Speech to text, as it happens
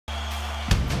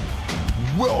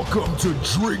Welcome to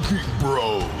Drinking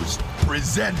Bros,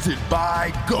 presented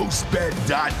by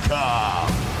GhostBed.com.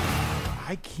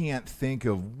 I can't think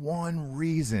of one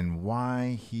reason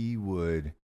why he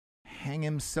would hang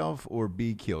himself or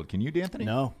be killed. Can you, D'Anthony?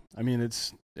 No. I mean,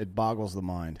 it boggles the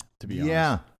mind, to be honest.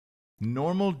 Yeah.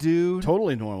 Normal dude.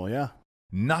 Totally normal, yeah.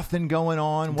 Nothing going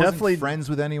on. Definitely Wasn't friends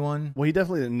with anyone. Well, he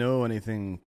definitely didn't know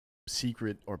anything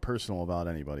secret or personal about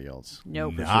anybody else.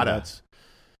 Nope. Nada.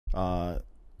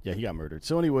 Yeah, he got murdered.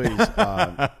 So anyways.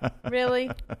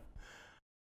 Really?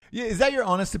 Yeah, is that your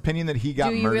honest opinion that he got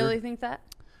murdered? Do you really think that?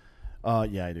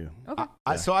 Yeah, I do.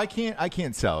 Okay. So I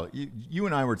can't tell. You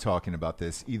and I were talking about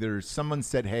this. Either someone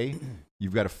said, hey,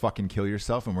 you've got to fucking kill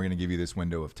yourself and we're going to give you this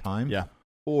window of time. Yeah.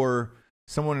 Or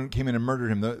someone came in and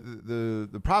murdered him.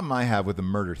 The problem I have with the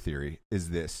murder theory is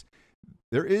this.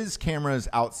 There is cameras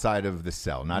outside of the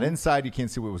cell. Not inside. You can't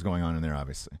see what was going on in there,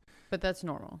 obviously. But that's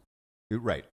normal.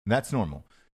 Right. That's normal.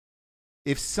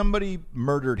 If somebody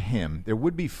murdered him, there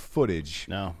would be footage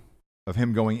of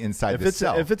him going inside the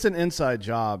cell. If it's an inside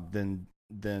job, then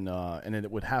and it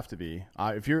would have to be.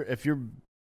 If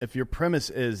your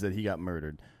premise is that he got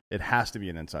murdered, it has to be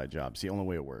an inside job. It's the only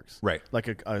way it works. Right. Like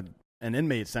an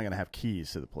inmate's not going to have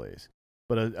keys to the place,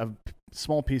 but a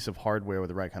small piece of hardware with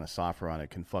the right kind of software on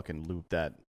it can fucking loop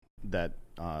that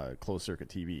closed circuit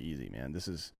TV easy, man. This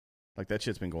is like that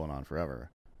shit's been going on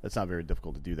forever. It's not very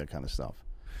difficult to do that kind of stuff.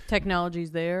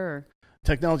 Technology's there? Or?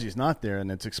 Technology is not there,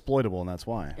 and it's exploitable, and that's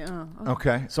why.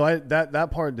 Okay. So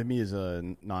that part to me is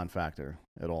a non-factor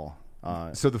at all.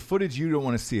 So the footage you don't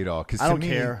want to see at all? Because I don't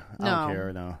care. I don't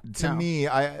care. No. To me,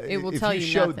 if you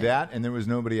showed that and there was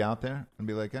nobody out there, I'd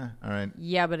be like, all right.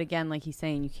 Yeah, but again, like he's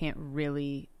saying, you can't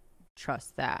really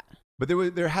trust that. But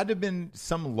there had to have been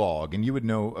some log, and you would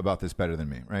know about this better than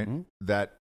me, right? Mm-hmm.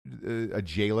 That a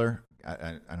jailer,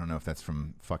 I don't know if that's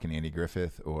from fucking Andy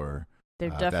Griffith or... They're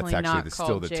definitely that's actually not still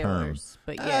called the jailers, term.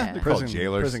 But yeah. They're called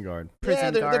jailers. Prison guard.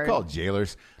 They're called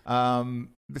jailers. The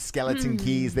skeleton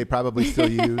keys they probably still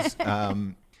use.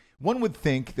 One would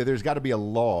think that there's got to be a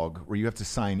log where you have to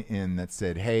sign in that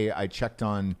said, hey, I checked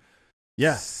on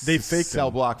they faked cell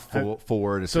block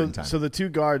 4 at a certain time. So the two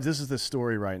guards, this is the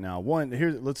story right now. One,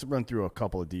 let's run through a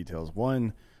couple of details.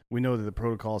 One, we know that the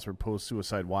protocols for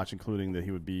post-suicide watch, including that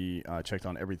he would be checked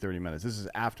on every 30 minutes. This is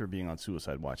after being on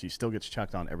suicide watch. He still gets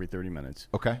checked on every 30 minutes.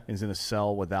 Okay. He's in a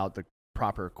cell without the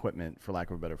proper equipment, for lack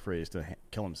of a better phrase, to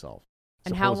kill himself.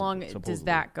 And how long does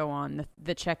that go on,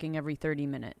 the checking every 30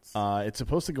 minutes? It's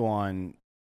supposed to go on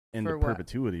into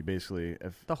perpetuity, basically.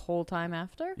 The whole time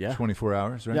after? Yeah. 24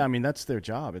 hours, right? Yeah, I mean, that's their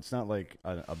job. It's not like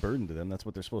a burden to them. That's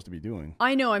what they're supposed to be doing.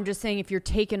 I know. I'm just saying if you're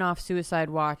taken off suicide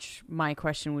watch, my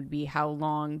question would be how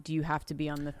long do you have to be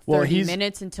on the 30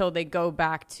 minutes until they go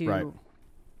back to... Right.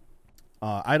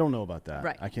 I don't know about that.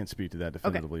 Right. I can't speak to that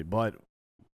definitively, but...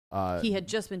 he had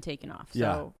just been taken off.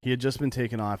 Yeah, he had just been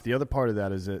taken off. The other part of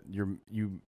that is that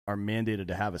you are mandated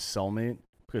to have a cellmate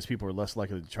because people are less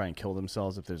likely to try and kill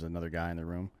themselves if there's another guy in the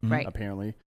room, right?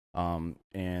 Apparently.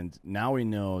 And now we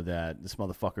know that this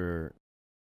motherfucker,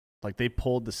 like, they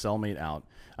pulled the cellmate out.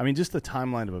 I mean, just the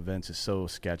timeline of events is so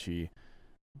sketchy.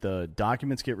 The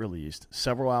documents get released.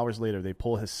 Several hours later, they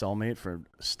pull his cellmate for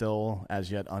still as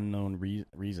yet unknown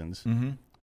reasons. Mm-hmm.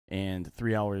 And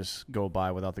 3 hours go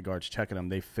by without the guards checking them.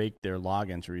 They faked their log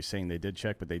entry saying they did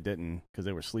check, but they didn't because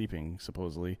they were sleeping,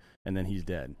 supposedly. And then he's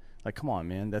dead. Like, come on,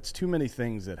 man. That's too many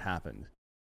things that happened.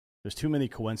 There's too many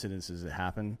coincidences that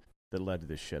happened that led to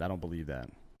this shit. I don't believe that.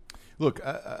 Look,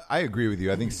 I agree with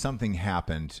you. I think something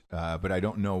happened, but I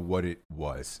don't know what it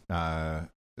was.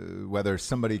 Whether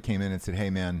somebody came in and said, hey,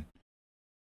 man,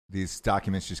 these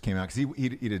documents just came out. Because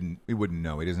he wouldn't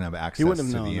know. He doesn't have access to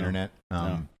the internet.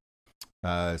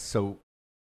 So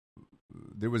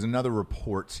there was another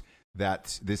report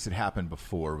that this had happened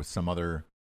before with some other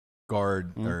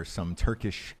guard or some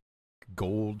Turkish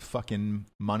gold fucking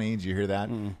money. Did you hear that?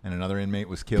 And another inmate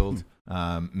was killed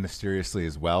mysteriously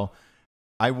as well.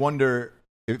 I wonder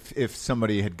if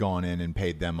somebody had gone in and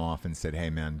paid them off and said, hey,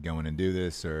 man, go in and do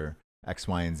this or X,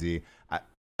 Y, and Z.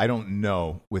 I don't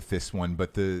know with this one,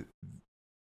 but to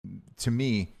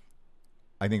me,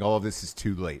 I think all of this is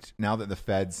too late. Now that the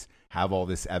feds have all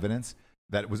this evidence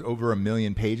that was over 1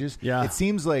 million pages, it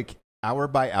seems like hour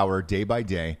by hour, day by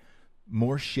day,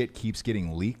 more shit keeps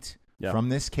getting leaked from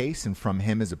this case and from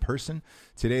him as a person.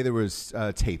 Today there was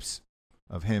tapes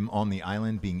of him on the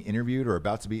island being interviewed or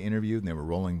about to be interviewed, and they were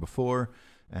rolling before,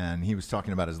 and he was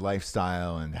talking about his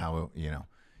lifestyle and how,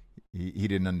 he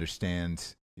didn't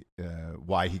understand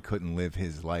why he couldn't live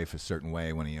his life a certain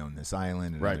way when he owned this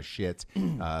island and other shit.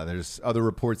 There's other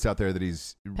reports out there that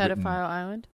he's pedophile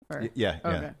island.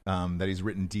 Yeah. That he's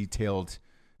written detailed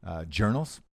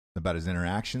journals about his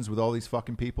interactions with all these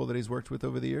fucking people that he's worked with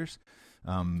over the years.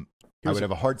 I would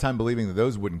have a hard time believing that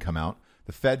those wouldn't come out.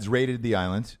 The feds raided the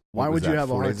island. Why would you have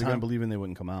a hard time believing they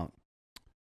wouldn't come out?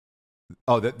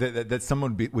 Oh, that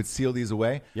someone would seal these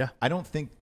away? Yeah. I don't think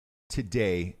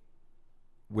today,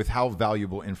 with how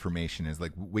valuable information is,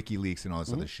 like WikiLeaks and all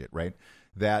this other shit, right?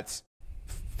 That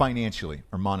financially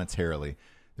or monetarily,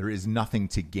 there is nothing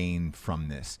to gain from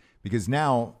this. Because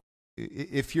now,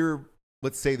 if you're,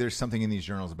 let's say there's something in these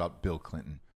journals about Bill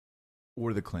Clinton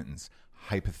or the Clintons,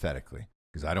 hypothetically,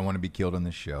 because I don't want to be killed on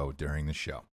the show during the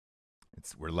show.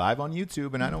 We're live on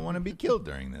YouTube, and I don't want to be killed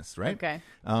during this, right? Okay.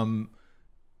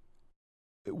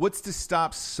 What's to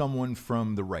stop someone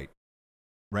from the right,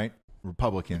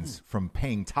 Republicans, from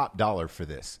paying top dollar for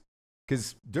this?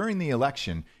 Because during the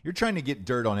election, you're trying to get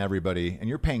dirt on everybody, and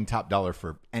you're paying top dollar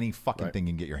for any fucking thing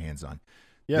you can get your hands on.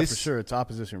 Yeah, for sure. It's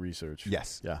opposition research.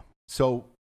 Yes. Yeah. So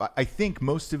I think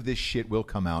most of this shit will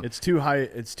come out. It's too high.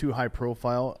 It's too high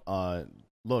profile.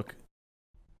 Look,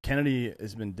 Kennedy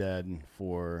has been dead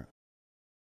for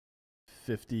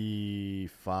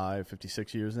 55,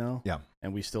 56 years now. Yeah.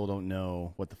 And we still don't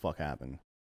know what the fuck happened.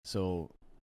 So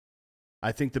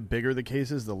I think the bigger the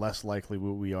case is, the less likely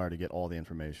we are to get all the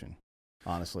information,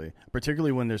 honestly.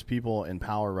 Particularly when there's people in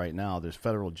power right now. There's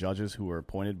federal judges who are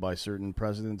appointed by certain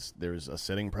presidents. There's a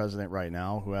sitting president right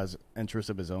now who has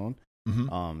interests of his own.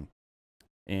 Mm-hmm.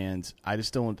 And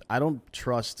I don't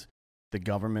trust the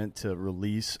government to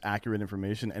release accurate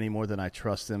information any more than I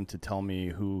trust them to tell me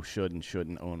who should and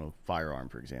shouldn't own a firearm,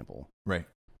 for example. Right.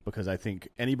 Because I think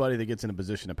anybody that gets in a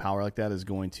position of power like that is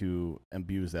going to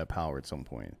abuse that power at some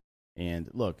point. And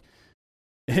look,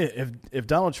 if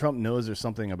Donald Trump knows there's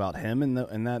something about him and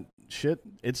that shit,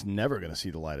 it's never going to see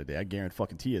the light of day. I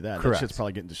guarantee you that. Correct. That shit's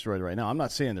probably getting destroyed right now. I'm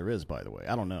not saying there is, by the way.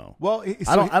 I don't know. Well,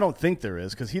 I don't think there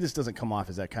is, because he just doesn't come off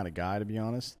as that kind of guy, to be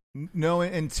honest. No,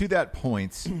 and to that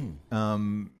point,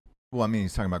 well, I mean,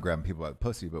 he's talking about grabbing people by the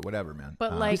pussy, but whatever, man.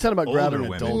 But like, he's talking about grabbing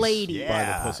women. adults Ladies. by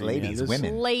the pussy. Ladies, man.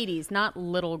 women. ladies, not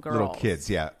little girls. Little kids,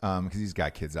 yeah, because he's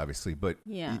got kids, obviously. But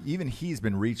even he's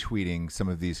been retweeting some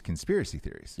of these conspiracy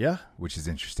theories, which is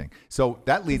interesting. So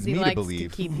that leads me to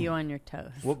believe to keep you on your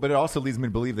toes. Well, but it also leads me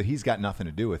to believe that he's got nothing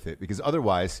to do with it, because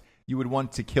otherwise you would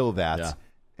want to kill that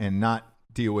and not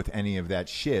deal with any of that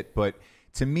shit. But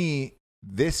to me,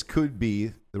 this could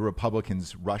be the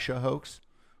Republicans' Russia hoax,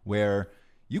 where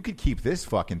you could keep this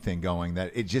fucking thing going,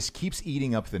 that it just keeps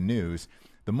eating up the news.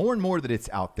 The more and more that it's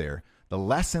out there, the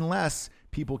less and less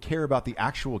people care about the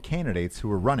actual candidates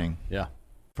who are running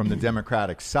from the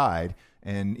Democratic side.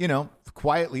 And,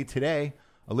 quietly today,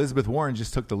 Elizabeth Warren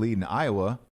just took the lead in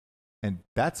Iowa, and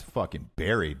that's fucking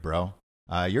buried, bro.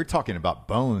 You're talking about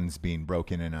bones being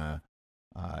broken in a,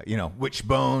 which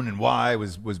bone and why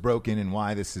was broken and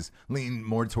why this is leaning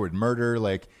more toward murder.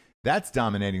 Like, that's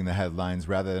dominating the headlines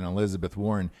rather than Elizabeth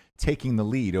Warren taking the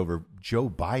lead over Joe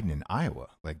Biden in Iowa.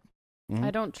 Like, I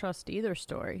don't trust either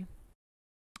story.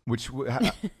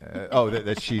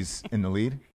 That she's in the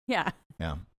lead? Yeah.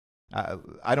 Yeah.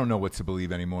 I don't know what to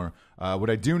believe anymore.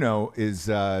 What I do know is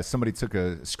somebody took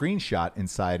a screenshot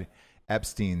inside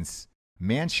Epstein's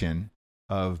mansion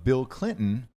of Bill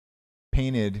Clinton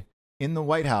painted in the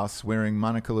White House wearing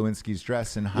Monica Lewinsky's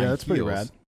dress and high heels. Yeah, that's pretty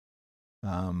rad.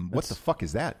 What the fuck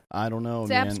is that? I don't know. It's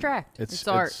man. abstract. It's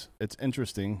art. It's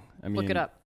interesting. I mean, look it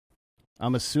up.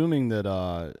 I'm assuming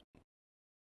that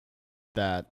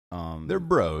they're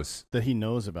bros. That he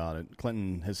knows about it.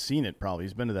 Clinton has seen it. Probably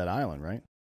he's been to that island, right?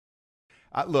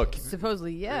 Look,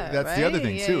 supposedly, yeah. That's right? the other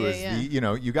thing too.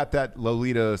 You got that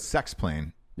Lolita sex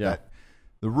plane. Yeah.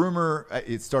 The rumor,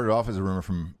 it started off as a rumor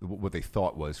from what they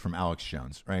thought was from Alex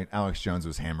Jones, right? Alex Jones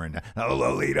was hammering the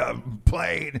Lolita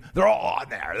plane. They're all on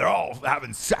there. They're all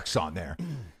having sex on there.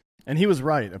 And he was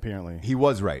right, apparently. He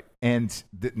was right. And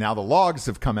now the logs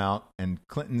have come out, and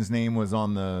Clinton's name was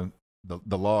on the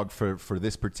log for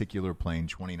this particular plane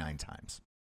 29 times.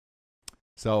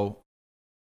 So.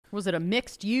 Was it a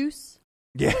mixed use?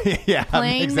 Yeah,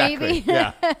 plane, exactly. Maybe?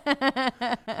 Yeah.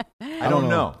 I don't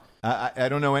know. I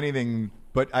don't know anything.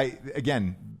 But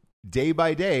again, day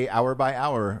by day, hour by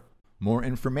hour, more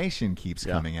information keeps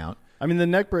coming out. I mean, the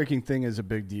neck breaking thing is a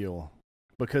big deal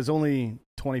because only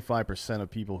 25%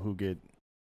 of people who get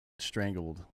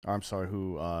strangled, or I'm sorry,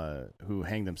 who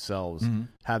hang themselves,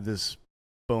 have this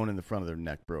bone in the front of their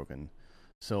neck broken.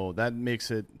 So that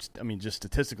makes it, I mean, just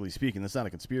statistically speaking, that's not a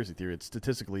conspiracy theory. It's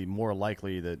statistically more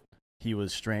likely that he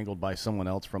was strangled by someone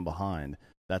else from behind.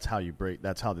 That's how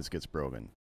this gets broken.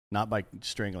 Not by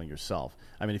strangling yourself.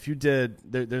 I mean, if you did,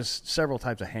 there's several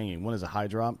types of hanging. One is a high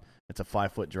drop. It's a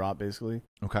 5-foot drop, basically.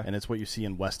 Okay. And it's what you see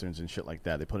in Westerns and shit like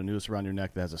that. They put a noose around your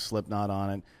neck that has a slip knot on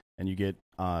it, and you get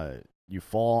you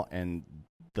fall and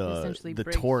the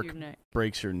torque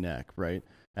breaks your neck, right?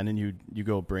 And then you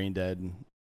go brain dead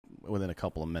within a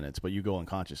couple of minutes, but you go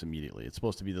unconscious immediately. It's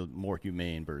supposed to be the more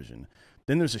humane version.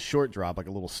 Then there's a short drop, like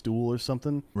a little stool or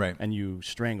something, right? And you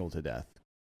strangle to death.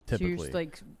 Typically, so you're just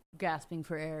like gasping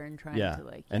for air and trying to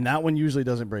like. And that one usually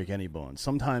doesn't break any bones.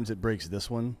 Sometimes it breaks this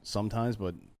one. Sometimes,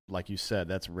 but like you said,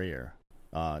 that's rare.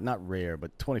 Not rare,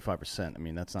 but 25%. I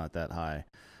mean, that's not that high.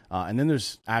 And then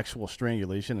there's actual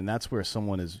strangulation, and that's where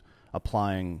someone is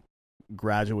applying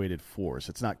graduated force.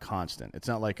 It's not constant. It's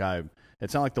not like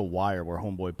It's not like The Wire where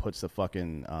homeboy puts the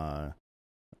fucking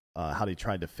how he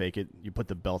tried to fake it. You put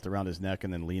the belt around his neck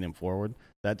and then lean him forward.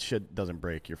 That shit doesn't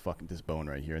break your fucking this bone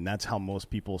right here, and that's how most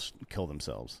people kill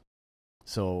themselves.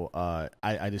 So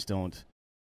I just don't.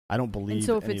 I don't believe. And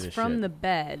so if any it's of this from shit. the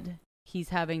bed, he's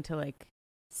having to like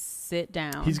sit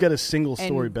down. He's got a single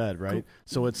story bed, right?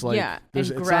 So it's like it's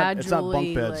not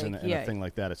bunk beds and a thing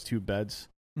like that. It's 2 beds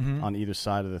on either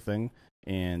side of the thing.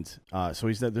 And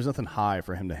so there's nothing high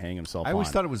for him to hang himself on. I always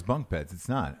thought it was bunk beds. It's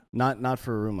not. Not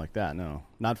for a room like that, no.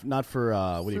 Not for,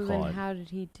 what do you call it? How did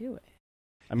he do it?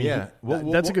 I mean,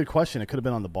 that's a good question. It could have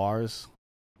been on the bars.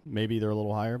 Maybe they're a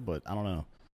little higher, but I don't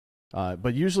know.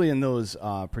 But usually in those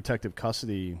protective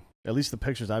custody, at least the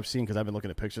pictures I've seen, because I've been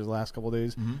looking at pictures the last couple of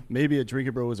days, maybe a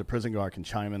Drinkin Bro as a prison guard can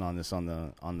chime in on this on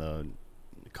the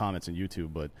comments on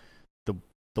YouTube, but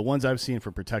the ones I've seen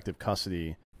for protective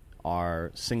custody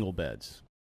are single beds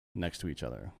next to each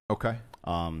other. Okay.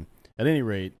 At any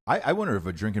rate, I wonder if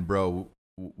a Drinkin Bro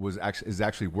is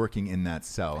actually working in that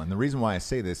cell. And the reason why I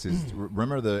say this is,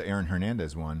 remember the Aaron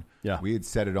Hernandez one? Yeah. We had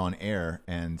said it on air,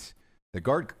 and the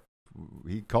guard,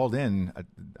 he called in,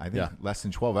 I think, less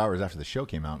than 12 hours after the show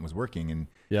came out and was working, and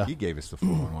he gave us the full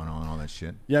one on all that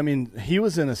shit. Yeah, I mean, he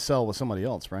was in a cell with somebody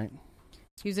else, right?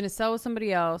 He was in a cell with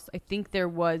somebody else. I think there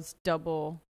was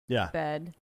double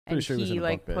bed. And sure he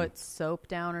like put soap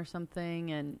down or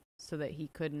something, and so that he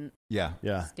couldn't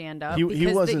stand up. He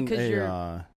wasn't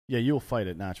you'll fight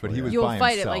it naturally. But he was you'll by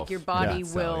fight himself. it like your body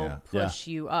will push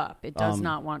you up. It does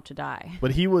not want to die.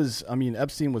 But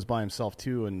Epstein was by himself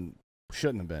too, and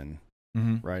shouldn't have been,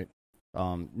 right?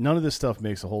 None of this stuff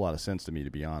makes a whole lot of sense to me,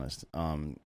 to be honest.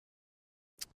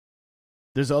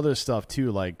 There's other stuff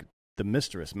too, like the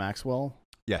mistress, Maxwell.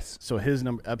 Yes. So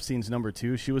Epstein's number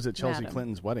 2, she was at Chelsea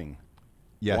Clinton's wedding.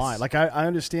 Yes. Why? Like, I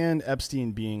understand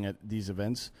Epstein being at these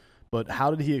events, but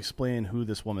how did he explain who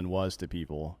this woman was to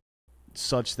people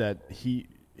such that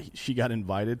she got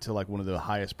invited to like one of the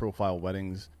highest profile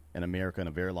weddings in America in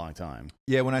a very long time?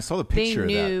 Yeah, when I saw the picture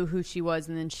they knew of that, who she was,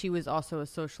 and then she was also a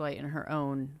socialite in her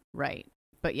own right.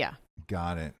 But yeah.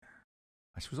 Got it.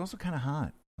 She was also kind of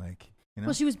hot. Like, you know?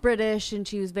 Well, she was British, and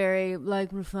she was very like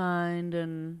refined,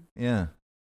 and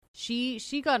she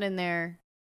got in there.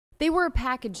 They were a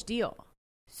package deal.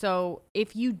 So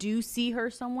if you do see her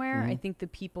somewhere, I think the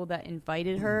people that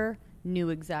invited her knew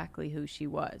exactly who she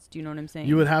was. Do you know what I'm saying?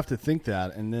 You would have to think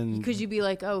that, and then because you'd be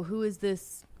like, "Oh, who is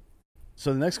this?"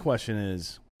 So the next question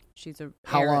is,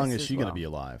 how long is she going to be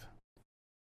alive?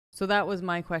 So that was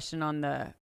my question on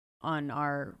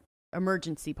our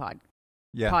emergency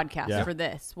podcast for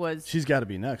this. Was she's got to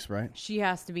be next, right? She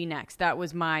has to be next. That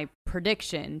was my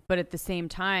prediction, but at the same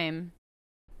time,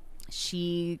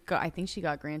 I think she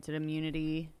got granted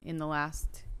immunity in the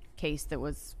last case that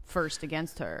was first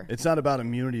against her. It's not about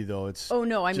immunity though. It's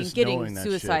getting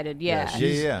suicided.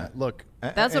 Yeah. Look,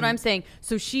 that's what I'm saying.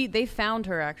 So they found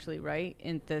her actually, right,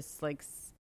 in this like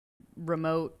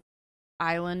remote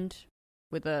island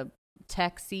with a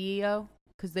tech CEO,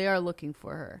 because they are looking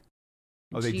for her.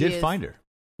 Oh, they did find her.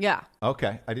 Yeah.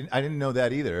 Okay, I didn't know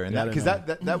that either, and because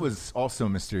that was also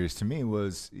mysterious to me.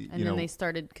 Was then they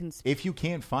started if you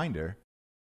can't find her,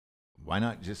 why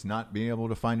not just not being able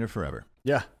to find her forever?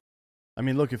 Yeah, I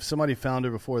mean, look, if somebody found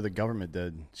her before the government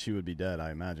did, she would be dead,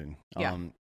 I imagine. Yeah.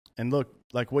 And look,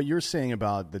 like what you're saying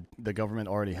about the government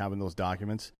already having those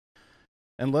documents,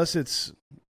 unless it's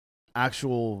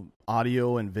actual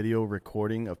audio and video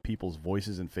recording of people's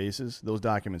voices and faces, those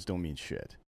documents don't mean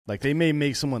shit. Like, they may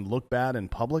make someone look bad in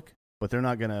public, but they're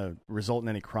not going to result in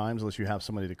any crimes unless you have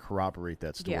somebody to corroborate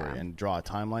that story and draw a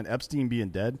timeline. Epstein being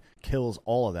dead kills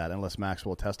all of that unless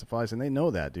Maxwell testifies, and they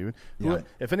know that, dude. Yeah.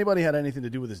 If anybody had anything to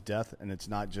do with his death and it's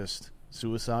not just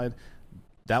suicide,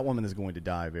 that woman is going to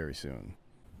die very soon.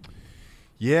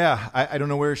 Yeah, I don't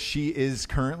know where she is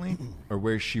currently or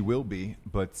where she will be,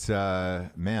 but,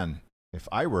 man, if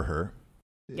I were her,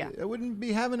 I wouldn't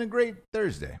be having a great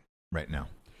Thursday right now.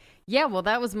 Yeah, well,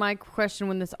 that was my question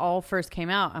when this all first came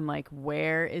out. I'm like,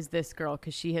 where is this girl?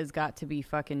 Because she has got to be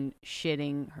fucking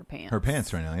shitting her pants. Her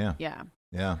pants right now, yeah.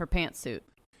 Yeah. Her pantsuit.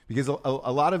 Because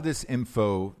a lot of this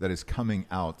info that is coming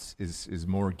out is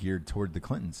more geared toward the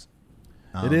Clintons.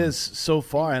 It is so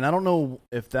far, and I don't know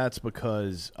if that's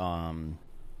because, I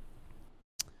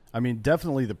mean,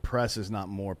 definitely the press is not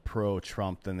more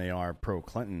pro-Trump than they are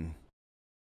pro-Clinton.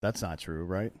 That's not true,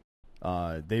 right?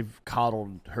 They've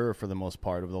coddled her for the most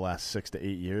part over the last 6 to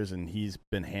 8 years, and he's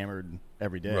been hammered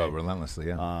every day. Relentlessly,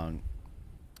 yeah.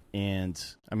 And,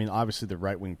 I mean, obviously the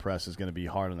right-wing press is going to be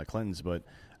hard on the Clintons, but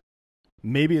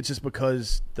maybe it's just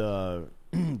because the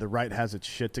right has its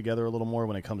shit together a little more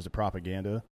when it comes to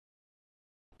propaganda.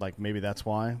 Like, maybe that's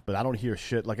why. But I don't hear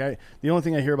shit. Like, the only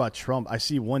thing I hear about Trump, I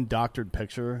see one doctored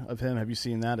picture of him. Have you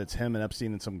seen that? It's him and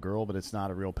Epstein and some girl, but it's not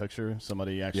a real picture.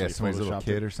 Somebody actually somebody's photoshopped little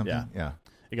kid it. or something? Yeah.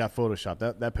 It got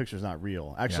photoshopped. That picture's not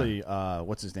real. Actually,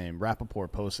 what's his name?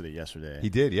 Rappaport posted it yesterday. He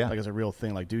did, yeah. Like, it's a real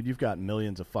thing. Like, dude, you've got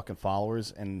millions of fucking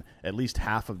followers, and at least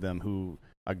half of them who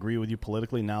agree with you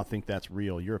politically now think that's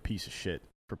real. You're a piece of shit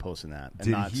for posting that.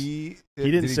 And he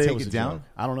didn't say take it was it down? Joke.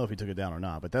 I don't know if he took it down or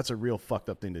not, but that's a real fucked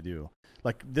up thing to do.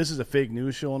 Like, this is a fake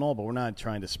news show and all, but we're not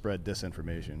trying to spread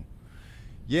disinformation.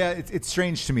 Yeah, it's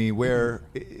strange to me where,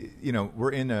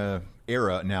 we're in a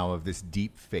era now of this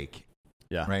deep fake.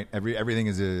 Yeah. Right? Everything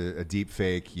is a deep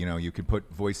fake. You know, you can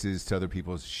put voices to other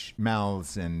people's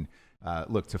mouths and, to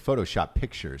Photoshop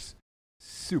pictures.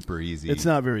 Super easy. It's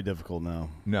not very difficult now.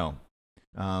 No.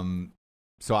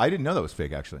 So I didn't know that was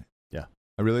fake, actually. Yeah.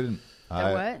 I really didn't.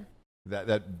 What?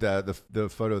 The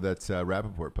photo that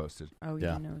Rappaport posted. Oh,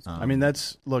 yeah. No, I mean,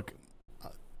 look,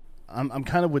 I'm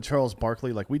kind of with Charles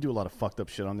Barkley. Like, we do a lot of fucked up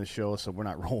shit on this show, so we're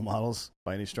not role models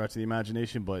by any stretch of the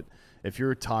imagination. But if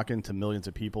you're talking to millions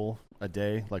of people a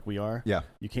day, like we are,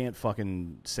 you can't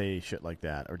fucking say shit like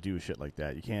that or do shit like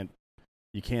that.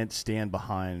 You can't stand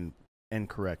behind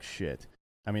incorrect shit.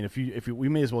 I mean, we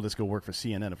may as well just go work for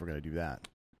CNN if we're gonna do that.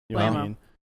 You know what I mean?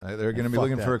 They're going to be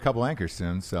looking for a couple anchors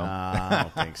soon, so I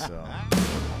don't think so.